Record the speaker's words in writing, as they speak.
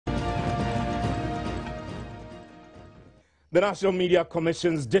The National Media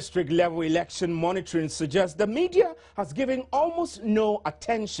Commission's district-level election monitoring suggests the media has given almost no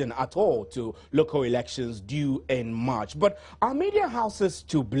attention at all to local elections due in March. But are media houses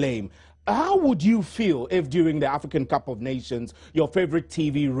to blame? How would you feel if during the African Cup of Nations, your favorite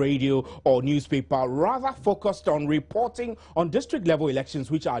TV, radio or newspaper rather focused on reporting on district-level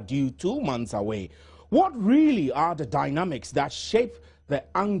elections which are due 2 months away? What really are the dynamics that shape the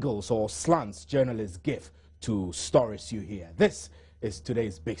angles or slants journalists give to stories you hear? This is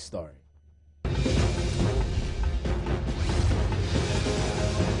today's big story.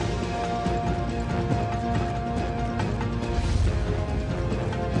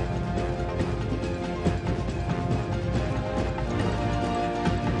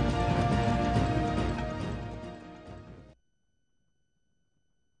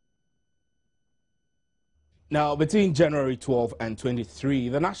 Now, between January 12 and 23,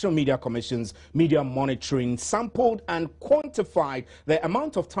 the National Media Commission's media monitoring sampled and quantified the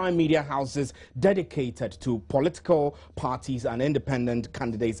amount of time media houses dedicated to political parties and independent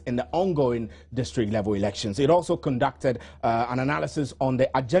candidates in the ongoing district-level elections. It also conducted an analysis on the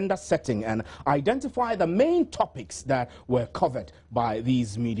agenda setting and identified the main topics that were covered by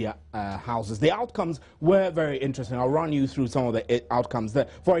these media houses. The outcomes were very interesting. I'll run you through some of the outcomes there.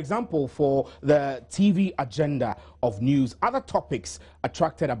 For example, for the TV agenda of news, other topics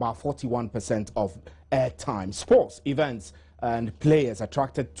attracted about 41% of airtime. Sports, events and players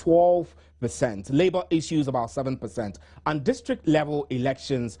attracted 12%. Labor issues about 7%. And district level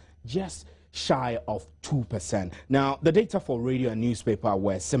elections just shy of 2%. Now, the data for radio and newspaper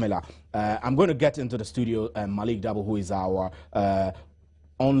were similar. I'm going to get into the studio Malik Dabo, who is our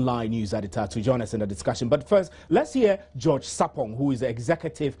online news editor, to join us in the discussion. But first, let's hear George Sapong, who is the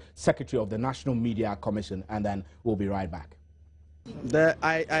Executive Secretary of the National Media Commission, and then we'll be right back.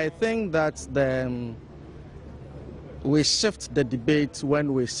 I think that we shift the debate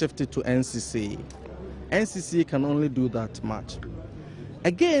when we shift it to NCC. NCC can only do that much.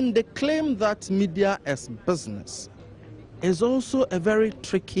 Again, the claim that media as business is also a very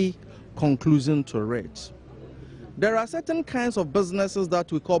tricky conclusion to reach. There are certain kinds of businesses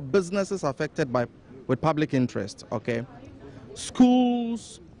that we call businesses affected with public interest, okay?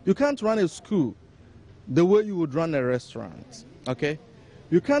 Schools, you can't run a school the way you would run a restaurant, okay?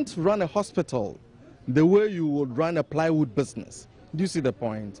 You can't run a hospital the way you would run a plywood business. Do you see the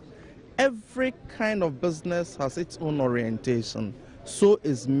point? Every kind of business has its own orientation. So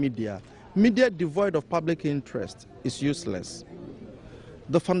is media. Media devoid of public interest is useless.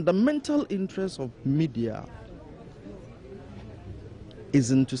 The fundamental interest of media is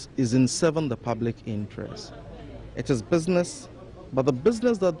in serving the public interest. It is business, but the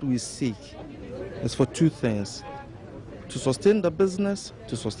business that we seek is for two things: to sustain the business,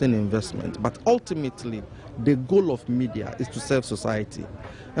 to sustain investment. But ultimately, the goal of media is to serve society.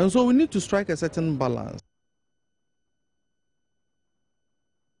 And so we need to strike a certain balance.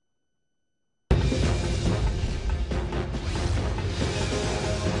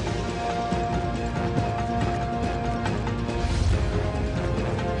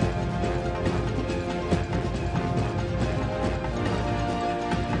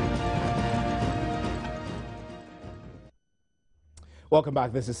 Welcome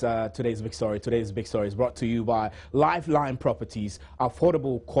back. This is today's big story. Today's big story is brought to you by Lifeline Properties,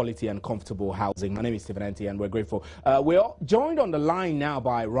 affordable, quality and comfortable housing. My name is Stephen Enti and we're grateful. We're joined on the line now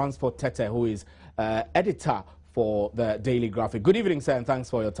by Ransford Tete, who is editor for the Daily Graphic. Good evening, sir, and thanks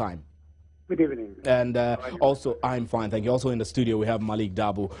for your time. Good evening. And also, I'm fine, thank you. Also in the studio, we have Malik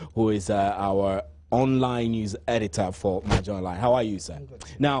Dabo, who is our online news editor for Major Online. How are you, sir?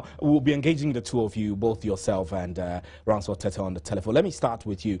 Now, we'll be engaging the two of you, both yourself and Ransford Tete, on the telephone. Let me start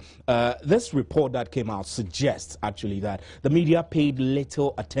with you. This report that came out suggests, actually, that the media paid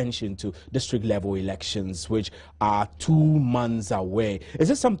little attention to district-level elections, which are 2 months away. Is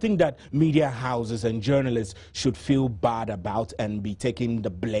this something that media houses and journalists should feel bad about and be taking the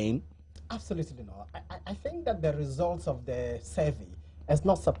blame? Absolutely not. I think that the results of the survey is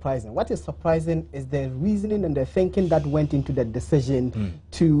not surprising. What is surprising is the reasoning and the thinking that went into the decision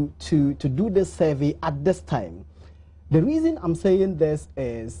to do this survey at this time. The reason I'm saying this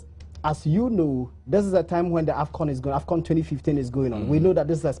is, as you know, this is a time when the AFCON is going. AFCON 2015 is going on. We know that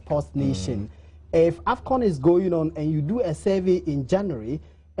this is a sports nation. If AFCON is going on and you do a survey in January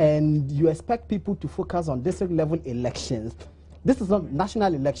and you expect people to focus on district level elections, this is not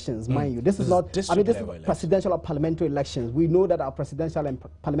national elections, mind you. This is not, I mean, this is presidential or parliamentary elections. We know that our presidential and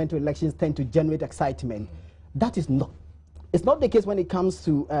parliamentary elections tend to generate excitement. That is not. It's not the case when it comes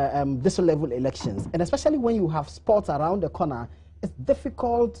to district level elections. And especially when you have sports around the corner it's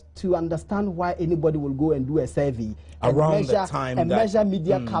difficult to understand why anybody will go and do a survey around the time and measure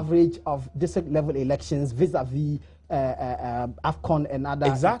media coverage of district level elections vis-a-vis AFCON and other.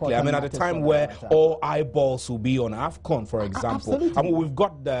 Exactly. I mean, at a time where all eyeballs will be on AFCON, for example. Absolutely. I mean, we've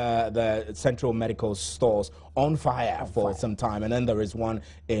got the central medical stores on fire for some time, and then there is one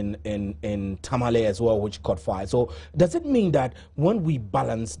in Tamale as well, which caught fire. So does it mean that when we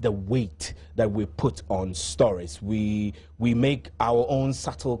balance the weight that we put on stories, we make our own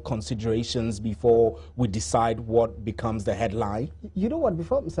subtle considerations before we decide what becomes the headline? You know what?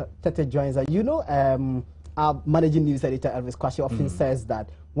 Before Mr. Tete joins us, you know, our managing news editor Elvis Kwashi often says that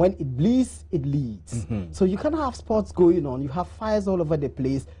when it bleeds, it leads. So you can have sports going on, you have fires all over the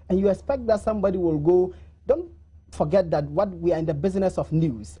place, and you expect that somebody will go. Don't forget that we are in the business of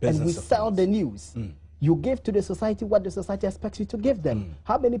news, and we sell the news. You give to the society what the society expects you to give them.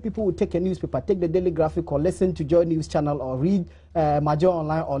 How many people would take a newspaper, take the Daily Graphic, or listen to Joy News Channel, or read Major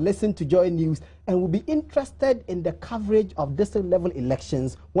Online, or listen to Joy News, and will be interested in the coverage of district level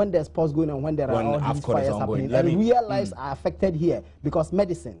elections when there's sports going on, when there are all these fires happening, and real lives are affected here? Because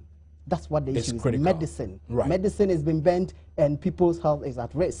medicine, that's what the issue is. Medicine. Right. Medicine has been banned, and people's health is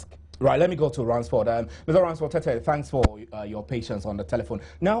at risk. Right, let me go to Ransford. Mr. Ransford, Tete, thanks for your patience on the telephone.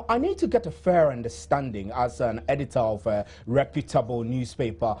 Now, I need to get a fair understanding as an editor of a reputable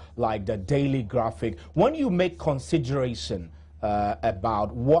newspaper like the Daily Graphic. When you make consideration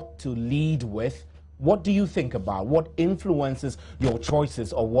about what to lead with, what do you think about? What influences your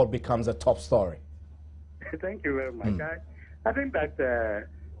choices or what becomes a top story? Thank you very much. I think that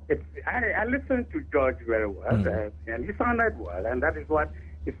I listened to George very well, and he sounded well, and that is what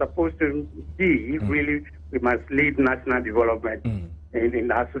it's supposed to be. Really, we must lead national development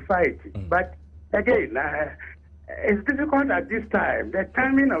in our society. But again, it's difficult at this time. The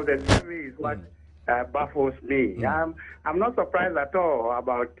timing of the survey is what baffles me. I'm not surprised at all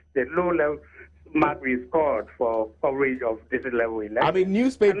about the low level mark we scored for coverage of this level election. I mean,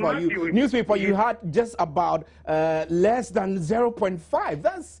 newspaper, you had just about less than 0.5.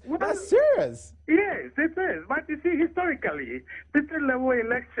 That's serious. Yes, it is. But you see, historically, district level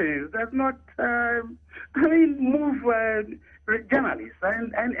elections does not, move journalists.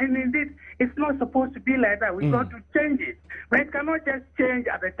 And indeed, it's not supposed to be like that. We've got to change it. But it cannot just change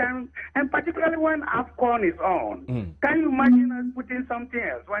at the time, and particularly when AFCON is on. Can you imagine us putting something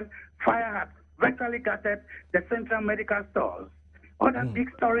else when fire has virtually gutted the central medical stores? Other big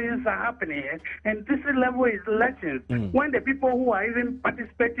stories are happening, and district level elections, when the people who are even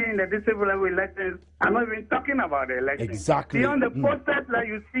participating in the district level elections are not even talking about the elections. Exactly. Beyond the posters that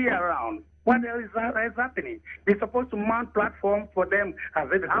you see around, what else is happening? They're supposed to mount platforms for them. Has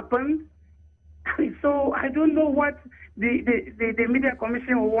it happened? So I don't know what the Media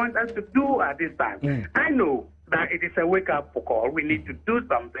Commission will want us to do at this time. I know that it is a wake-up call. We need to do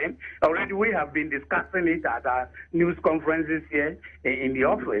something. Already we have been discussing it at our news conferences here in the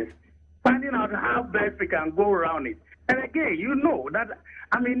office, finding out how best we can go around it. And again, you know that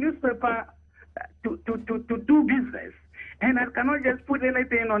I'm a newspaper to do business, and I cannot just put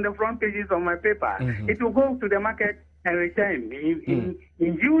anything on the front pages of my paper. It will go to the market and return in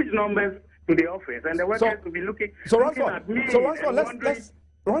huge numbers to the office, and the workers will be looking at me.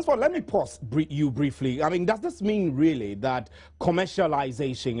 Ransford, let me pause you briefly. I mean, does this mean really that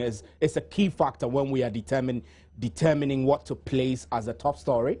commercialization is a key factor when we are determining what to place as a top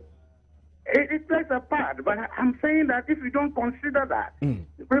story? It plays a part, but I'm saying that if you don't consider that,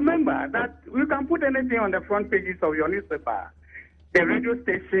 remember that you can put anything on the front pages of your newspaper. The radio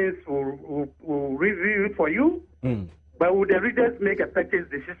stations will review it for you, but will the readers make a purchase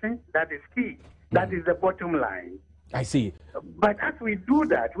decision? That is key. That is the bottom line. I see. But as we do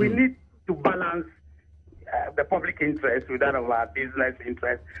that, we need to balance the public interest with that of our business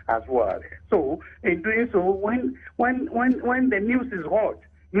interest as well. So, in doing so, when the news is hot,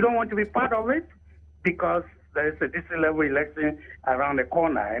 you don't want to be part of it because there is a district level election around the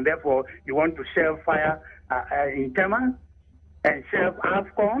corner, and therefore you want to share fire in Tema and share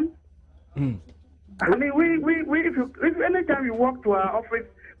AFCON. I mean, if anytime you walk to our office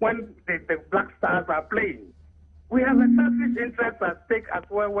when the Black Stars are playing, we have a selfish interest at stake as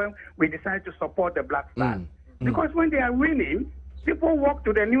well when we decide to support the Black Stars. Because when they are winning, people walk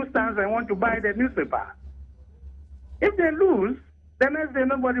to the newsstands and want to buy the newspaper. If they lose, the next day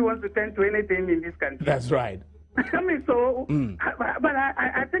nobody wants to turn to anything in this country. That's right. I mean, so, but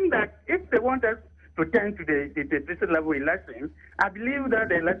I think that if they want us to turn to the district level election, I believe that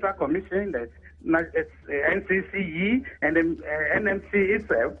the Electoral Commission, the NCCE, and the NMC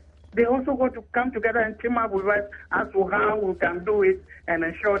itself they also got to come together and team up with us as to how we can do it and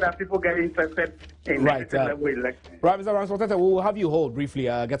ensure that people get interested in the district level election. Right, Mr. Ransford, we'll have you hold briefly,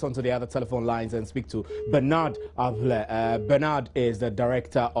 get onto the other telephone lines and speak to Bernard Avle. Bernard is the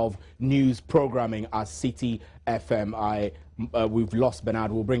Director of News Programming at City FM. We've lost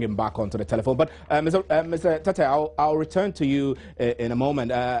Bernard. We'll bring him back onto the telephone. But Mr. Tete, I'll return to you in a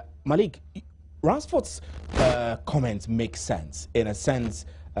moment. Malik, Ransford's comments make sense in a sense.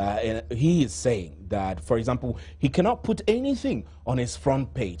 He is saying that, for example, he cannot put anything on his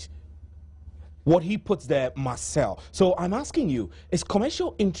front page. What he puts there must sell. So I'm asking you, is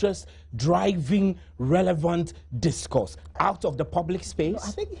commercial interest driving relevant discourse out of the public space? No,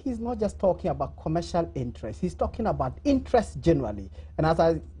 I think he's not just talking about commercial interest. He's talking about interest generally. And as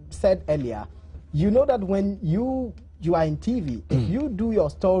I said earlier, you know that when you are in TV, if you do your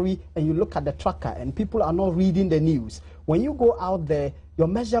story and you look at the tracker and people are not reading the news, when you go out there, your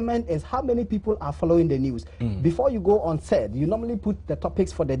measurement is how many people are following the news. Before you go on set, you normally put the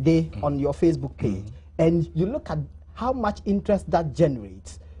topics for the day on your Facebook page, and you look at how much interest that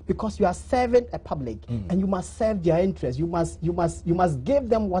generates, because you are serving a public, and you must serve their interests. You must give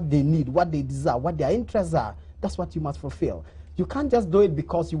them what they need, what they desire, what their interests are. That's what you must fulfill. You can't just do it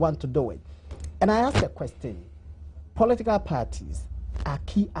because you want to do it. And I ask a question. Political parties are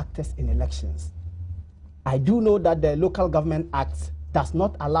key actors in elections. I do know that the Local Government Act does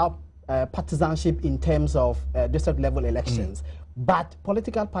not allow partisanship in terms of district level elections, but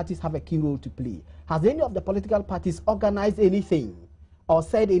political parties have a key role to play. Has any of the political parties organized anything or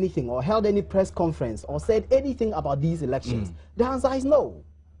said anything or held any press conference or said anything about these elections? The answer is no.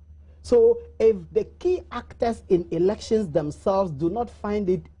 So if the key actors in elections themselves do not find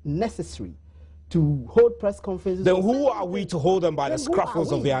it necessary to hold press conferences, then who are we to hold them by the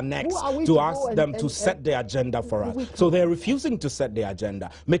scruffles of their necks to ask them to set the agenda for us? So they're refusing to set the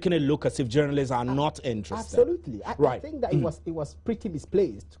agenda, making it look as if journalists are not interested. Absolutely. I think that it was pretty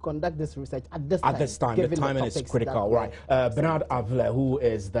misplaced to conduct this research at this time. The timing is critical. Right. Bernard Avle, who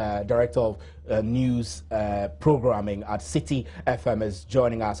is the Director of News Programming at City FM, is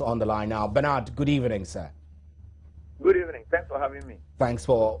joining us on the line now. Bernard, good evening, sir. Good evening. Thanks for having me. Thanks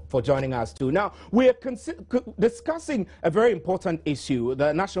for joining us too. Now, we are discussing a very important issue.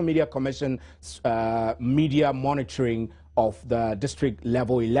 The National Media Commission's media monitoring of the district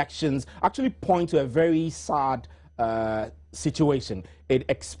level elections actually point to a very sad situation. It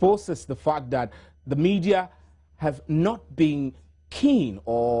exposes the fact that the media have not been keen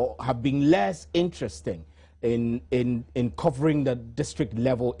or have been less interesting in covering the district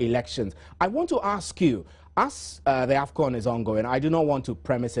level elections. I want to ask you, as the AFCON is ongoing, I do not want to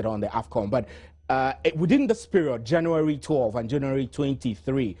premise it on the AFCON, but within this period, January 12 and January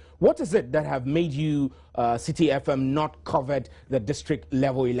 23, what is it that have made you, City FM, not covered the district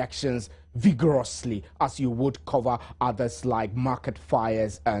level elections vigorously as you would cover others like market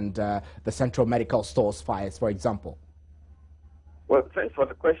fires and the Central Medical Stores fires, for example? Well, thanks for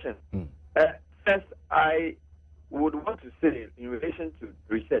the question. First, I would want to say, in relation to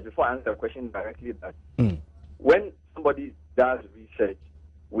research, before I answer the question directly, that when somebody does research,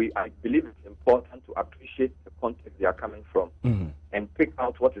 I believe it's important to appreciate the context they are coming from and pick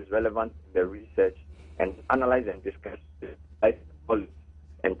out what is relevant in the research and analyze and discuss the whole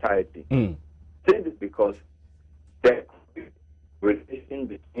entirety. Saying this because there is a relation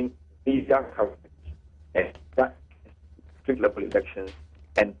between media coverage and that district level elections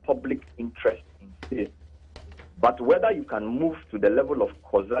and public interest in state. But whether you can move to the level of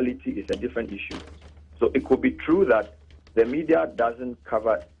causality is a different issue. So it could be true that the media doesn't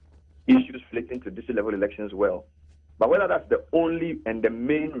cover issues relating to district level elections well. But whether that's the only and the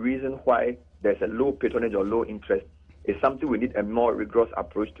main reason why there's a low patronage or low interest is something we need a more rigorous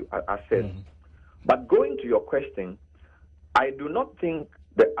approach to assess. But going to your question, I do not think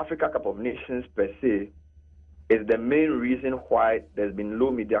the Africa Cup of Nations per se is the main reason why there's been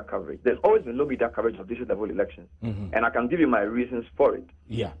low media coverage. There's always been low media coverage of district level elections, and I can give you my reasons for it.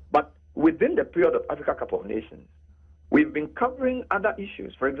 But within the period of Africa Cup of Nations, we've been covering other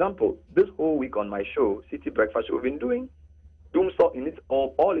issues. For example, this whole week on my show, City Breakfast Show, we've been doing doomsday in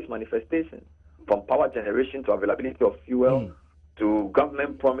all its manifestations, from power generation to availability of fuel, to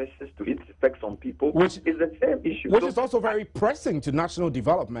government promises, to its effects on people, which is the same issue. Which is also very pressing to national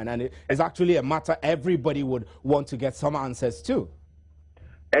development, and it is actually a matter everybody would want to get some answers to.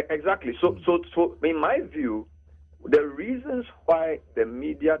 Exactly. So in my view, the reasons why the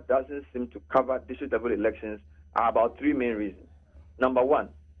media doesn't seem to cover district level elections are about three main reasons. Number one,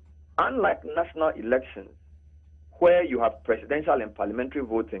 unlike national elections, where you have presidential and parliamentary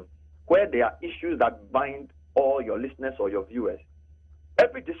voting, where there are issues that bind all your listeners or your viewers,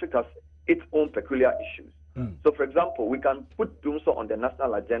 every district has its own peculiar issues. So, for example, we can put Dumso on the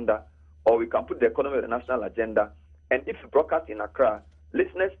national agenda, or we can put the economy on the national agenda. And if you broadcast in Accra,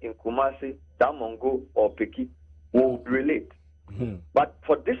 listeners in Kumasi, Damongo, or Peki will relate. But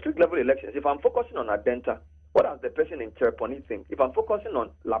for district level elections, if I'm focusing on Adenta, what does the person in Chereponi think? If I'm focusing on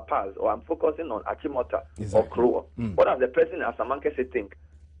La Paz, or I'm focusing on Achimota, or Kroa, what does the person in Asamankese think?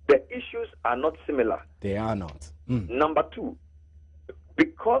 The issues are not similar. They are not. Number two,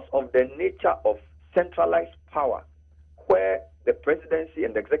 because of the nature of centralized power, where the presidency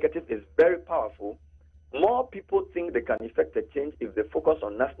and the executive is very powerful, more people think they can effect a change if they focus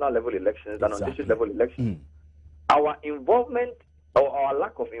on national level elections than on district level elections. Our involvement, or our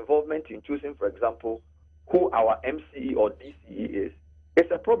lack of involvement in choosing, for example, who our MCE or DCE is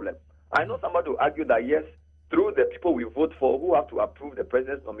a problem. I know somebody will argue that yes, through the people we vote for who have to approve the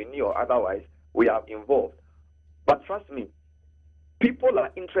president's nominee or otherwise, we are involved. But trust me, people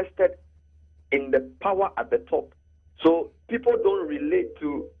are interested in the power at the top. So people don't relate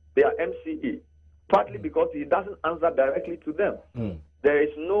to their MCE, partly because he doesn't answer directly to them. There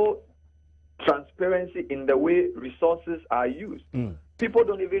is no transparency in the way resources are used. People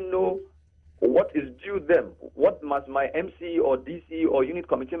don't even know what is due them. What must my MCE or DCE or unit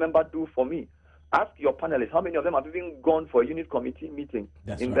committee member do for me? Ask your panelists how many of them have even gone for a unit committee meeting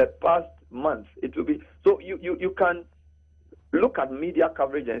the past month. It will be so you can look at media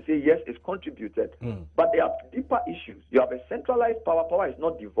coverage and say yes, it's contributed, but there are deeper issues. You have a centralized power. Power is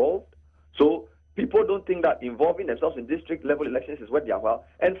not devolved, so people don't think that involving themselves in district level elections is what they are well.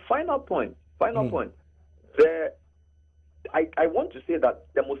 And final point. I want to say that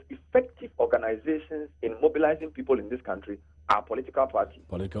the most effective organizations in mobilizing people in this country are political parties.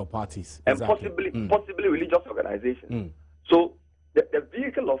 Political parties. And possibly religious organizations. So the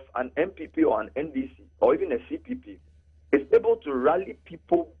vehicle of an MPP or an NDC or even a CPP is able to rally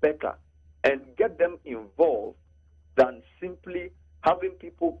people better and get them involved than simply having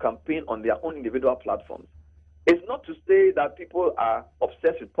people campaign on their own individual platforms. It's not to say that people are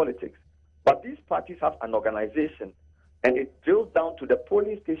obsessed with politics, but these parties have an organization, and it drills down to the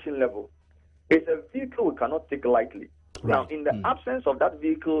polling station level. It's a vehicle we cannot take lightly. Now, in the absence of that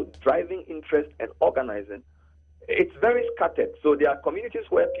vehicle driving interest and organizing, it's very scattered. So there are communities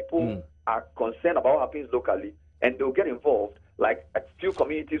where people are concerned about what happens locally, and they'll get involved. Like a few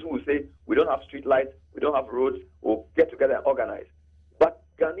communities who will say, we don't have street lights, we don't have roads, we'll get together and organize. But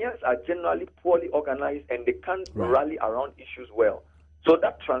Ghanaians are generally poorly organized, and they can't rally around issues well. So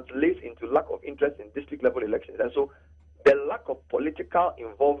that translates into lack of interest in district level elections. And so the lack of political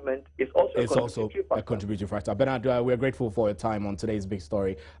involvement is also a contributory factor. Bernard, we're grateful for your time on today's big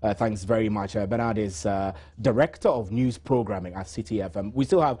story. Thanks very much. Bernard is Director of News Programming at CTFM. We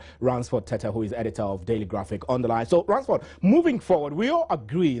still have Ransford Tete, who is Editor of Daily Graphic, on the line. So, Ransford, moving forward, we all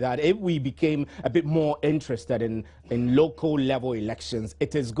agree that if we became a bit more interested in local level elections,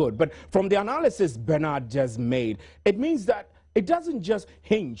 it is good. But from the analysis Bernard just made, it means that it doesn't just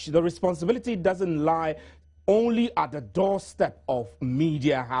hinge. The responsibility doesn't lie only at the doorstep of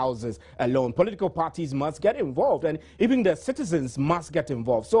media houses alone. Political parties must get involved, and even the citizens must get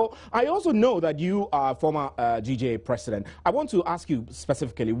involved. So I also know that you are former GJA president. I want to ask you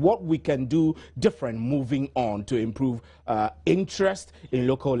specifically what we can do different moving on to improve interest in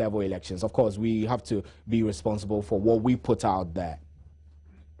local level elections. Of course, we have to be responsible for what we put out there.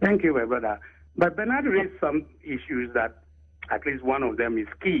 Thank you, my brother. But Bernard raised some issues that at least one of them is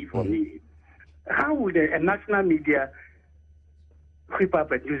key for me. How would a national media whip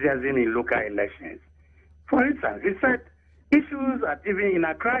up enthusiasm in local elections? For instance, he said issues at even in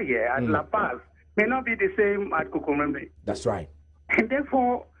Accra here, at La Paz, may not be the same at Kukumembe. That's right. And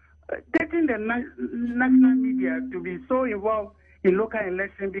therefore, getting the national media to be so involved in local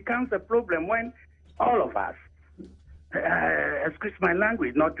elections becomes a problem when all of us, excuse my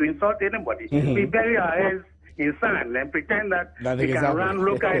language, not to insult anybody, we bury our heads in sand and pretend that we can run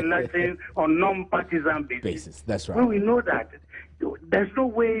local elections on non-partisan basis. That's right. When we know that there's no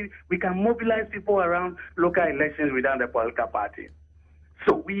way we can mobilize people around local elections without the political parties.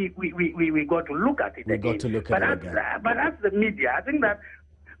 So we got to look at it again. Got to look at it again. But as the media, I think that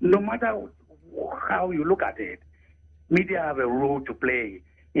no matter how you look at it, media have a role to play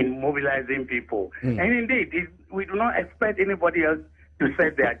in mobilizing people. And indeed, we do not expect anybody else to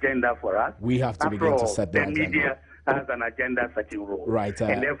set the agenda for us. We have to begin to set the agenda. The media has an agenda-setting role. Right.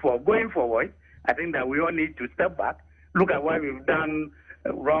 And therefore, going forward, I think that we all need to step back, look at what we've done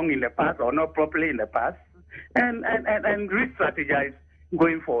wrong in the past or not properly in the past, and re-strategize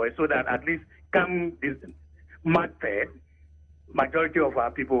going forward so that at least come this March 3rd, majority of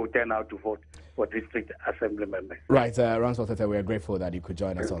our people will turn out to vote for district assembly members. Right, Ransford Tete, we are grateful that you could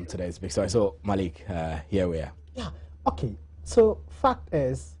join us on today's Big Story. So, Malik, here we are. Yeah, okay. So, fact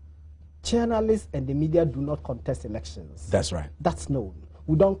is, journalists and the media do not contest elections. That's right. That's known.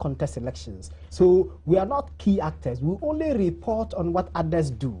 We don't contest elections. So we are not key actors. We only report on what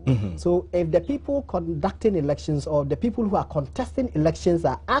others do. So if the people conducting elections or the people who are contesting elections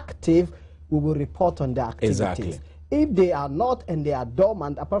are active, we will report on their activities. Exactly. If they are not and they are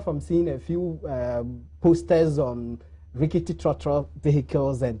dormant, apart from seeing a few posters on rickety trotro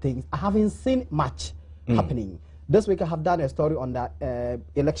vehicles and things, I haven't seen much happening. This week I have done a story on the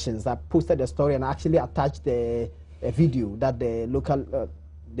elections. I posted a story and I actually attached a video that the local,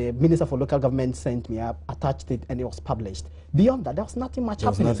 the Minister for Local Government sent me. I attached it and it was published. Beyond that, there was nothing much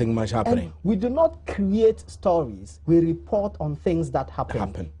happening. Nothing much happening. And we do not create stories. We report on things that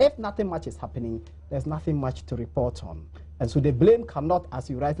happen. If nothing much is happening, there's nothing much to report on. And so the blame cannot, as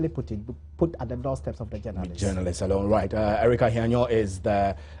you rightly put it, be put at the doorsteps of the journalists. Journalists alone, right. Erica Hianyo is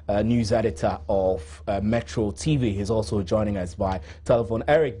the news editor of Metro TV. He's also joining us by telephone.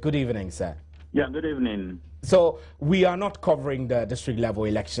 Eric, good evening, sir. Yeah, good evening. So we are not covering the district level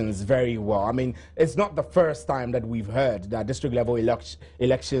elections very well. I mean, it's not the first time that we've heard that district level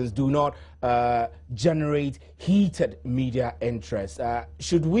elections do not generate heated media interest.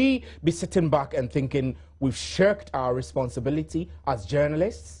 Should we be sitting back and thinking we've shirked our responsibility as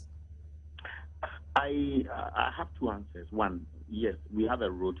journalists? I have two answers. One, yes, we have a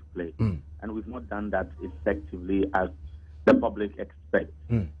role to play, and we've not done that effectively as the public expects.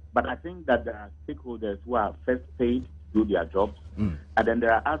 But I think that there are stakeholders who are first paid to do their jobs, and then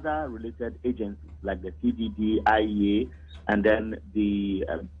there are other related agencies like the CDD, IEA, and then the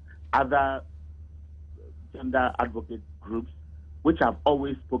other gender advocate groups, which have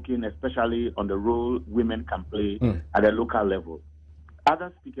always spoken, especially on the role women can play at the local level.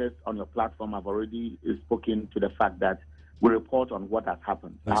 Other speakers on your platform have already spoken to the fact that we report on what has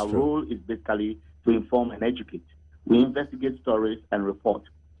happened. Our role is basically to inform and educate. We investigate stories and report.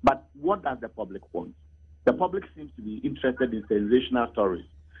 But what does the public want? The public seems to be interested in sensational stories.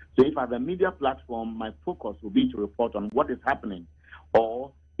 So if I have a media platform, my focus will be to report on what is happening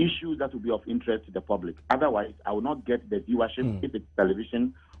or issues that will be of interest to the public. Otherwise, I will not get the viewership if it's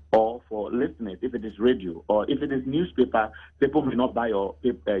television, or for listeners if it is radio, or if it is newspaper, people may not buy your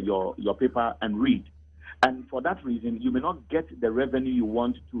paper and read. And for that reason, you may not get the revenue you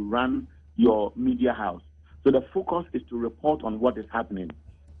want to run your media house. So the focus is to report on what is happening.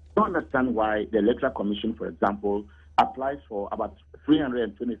 I don't understand why the Electoral Commission, for example, applies for about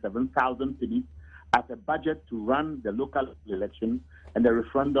 327,000 cities as a budget to run the local election and the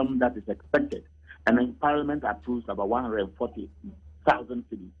referendum that is expected. And then Parliament approves about 140,000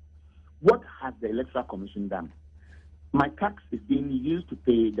 cities. What has the Electoral Commission done? My tax is being used to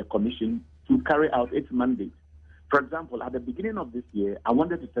pay the Commission to carry out its mandate. For example, at the beginning of this year, I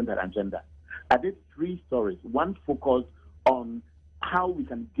wanted to send an agenda. I did 3 stories. One focused on how we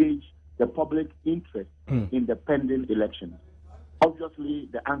can gauge the public interest in the pending elections. Obviously,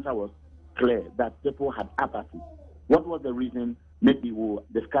 the answer was clear that people had apathy. What was the reason? Maybe we'll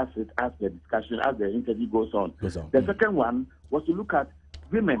discuss it as the interview goes on. The second one was to look at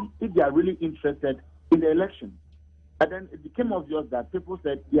women, if they are really interested in the election. And then it became obvious that people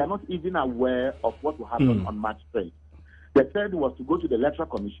said they are not even aware of what will happen on March 3rd. The third was to go to the Electoral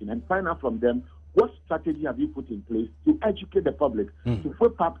Commission and find out from them what strategy have you put in place to educate the public, to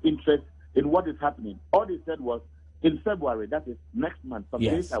whip up interest in what is happening. All they said was, in February, that is next month, some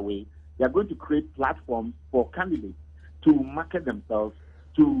days away, they are going to create platforms for candidates to market themselves.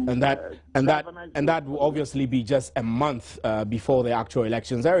 And that will obviously be just a month before the actual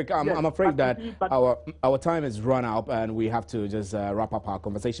elections. Eric, I'm afraid that our time is run out and we have to just wrap up our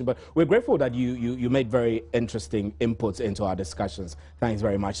conversation. But we're grateful that you made very interesting inputs into our discussions. Thanks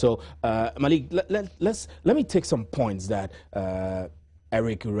very much. So, Malik, let me take some points that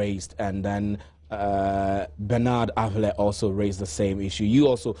Eric raised, and then Bernard Avile also raised the same issue. You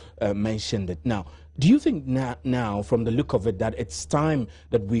also mentioned it. Now, do you think now, from the look of it, that it's time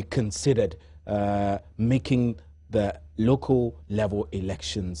that we considered making the local level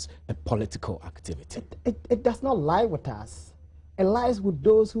elections a political activity? It does not lie with us. It lies with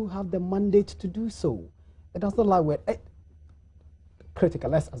those who have the mandate to do so. It does not lie with it. Critical,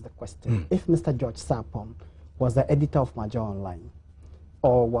 let's ask the question. If Mr. George Sarpong was the editor of Major Online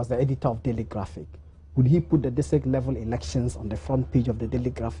or was the editor of Daily Graphic, would he put the district level elections on the front page of the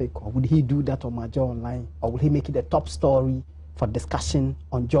Daily Graphic, or would he do that on Major Online, or would he make it a top story for discussion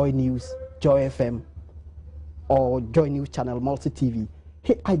on Joy News, Joy FM, or Joy News Channel, Multi TV?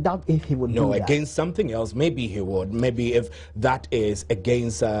 I doubt if he would do that. No, against something else, maybe he would. Maybe if that is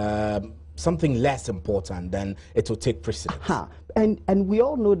against something less important, then it will take precedence. And we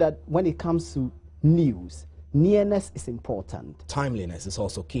all know that when it comes to news, nearness is important. Timeliness is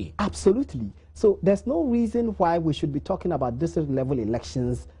also key. Absolutely. So there's no reason why we should be talking about district level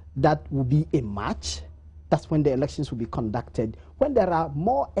elections that will be a March. That's when the elections will be conducted. When there are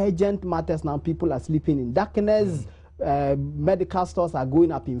more urgent matters now, people are sleeping in darkness, medical stores are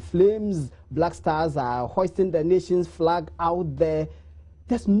going up in flames, Black Stars are hoisting the nation's flag out there.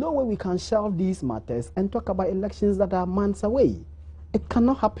 There's no way we can shelve these matters and talk about elections that are months away. It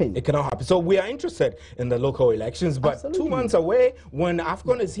cannot happen. It cannot happen. So we are interested in the local elections, but Absolutely. 2 months away, when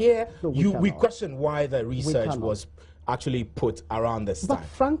AFCON is here, No, we question why the research was actually put around this time. But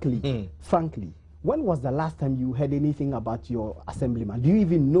frankly, when was the last time you heard anything about your assemblyman? Do you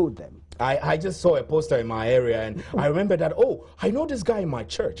even know them? I just saw a poster in my area, and I remember that, oh, I know this guy in my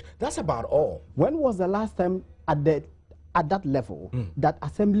church. That's about all. When was the last time at that level that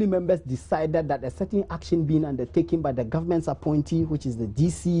assembly members decided that a certain action being undertaken by the government's appointee, which is the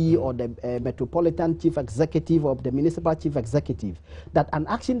DC or the Metropolitan Chief Executive or the Municipal Chief Executive, that an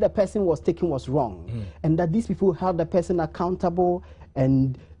action the person was taking was wrong, and that these people held the person accountable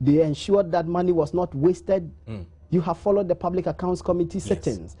and they ensured that money was not wasted? You have followed the Public Accounts Committee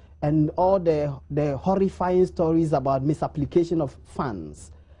sittings and all the horrifying stories about misapplication of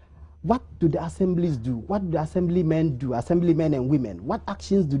funds. What do the assemblies do? What do the assemblymen do, assemblymen and women? What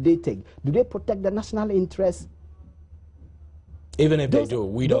actions do they take? Do they protect the national interest? Even if they do,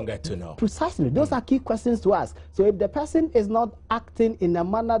 we don't get to know. Precisely. Those are key questions to ask. So if the person is not acting in a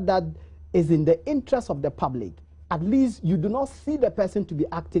manner that is in the interest of the public, at least you do not see the person to be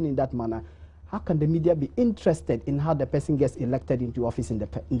acting in that manner, how can the media be interested in how the person gets elected into office in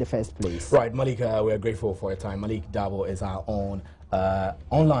the first place? Right, Malik, we are grateful for your time. Malik Dabo is our own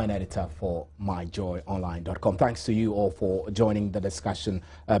online editor for myjoyonline.com. Thanks to you all for joining the discussion.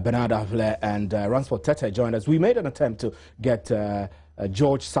 Bernard Avle and Ransford Tete joined us. We made an attempt to get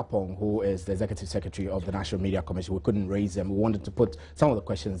George Sapong, who is the Executive Secretary of the National Media Commission. We couldn't raise him. We wanted to put some of the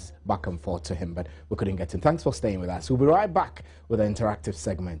questions back and forth to him, but we couldn't get him. Thanks for staying with us. We'll be right back with an interactive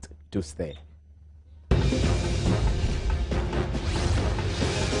segment. Do stay.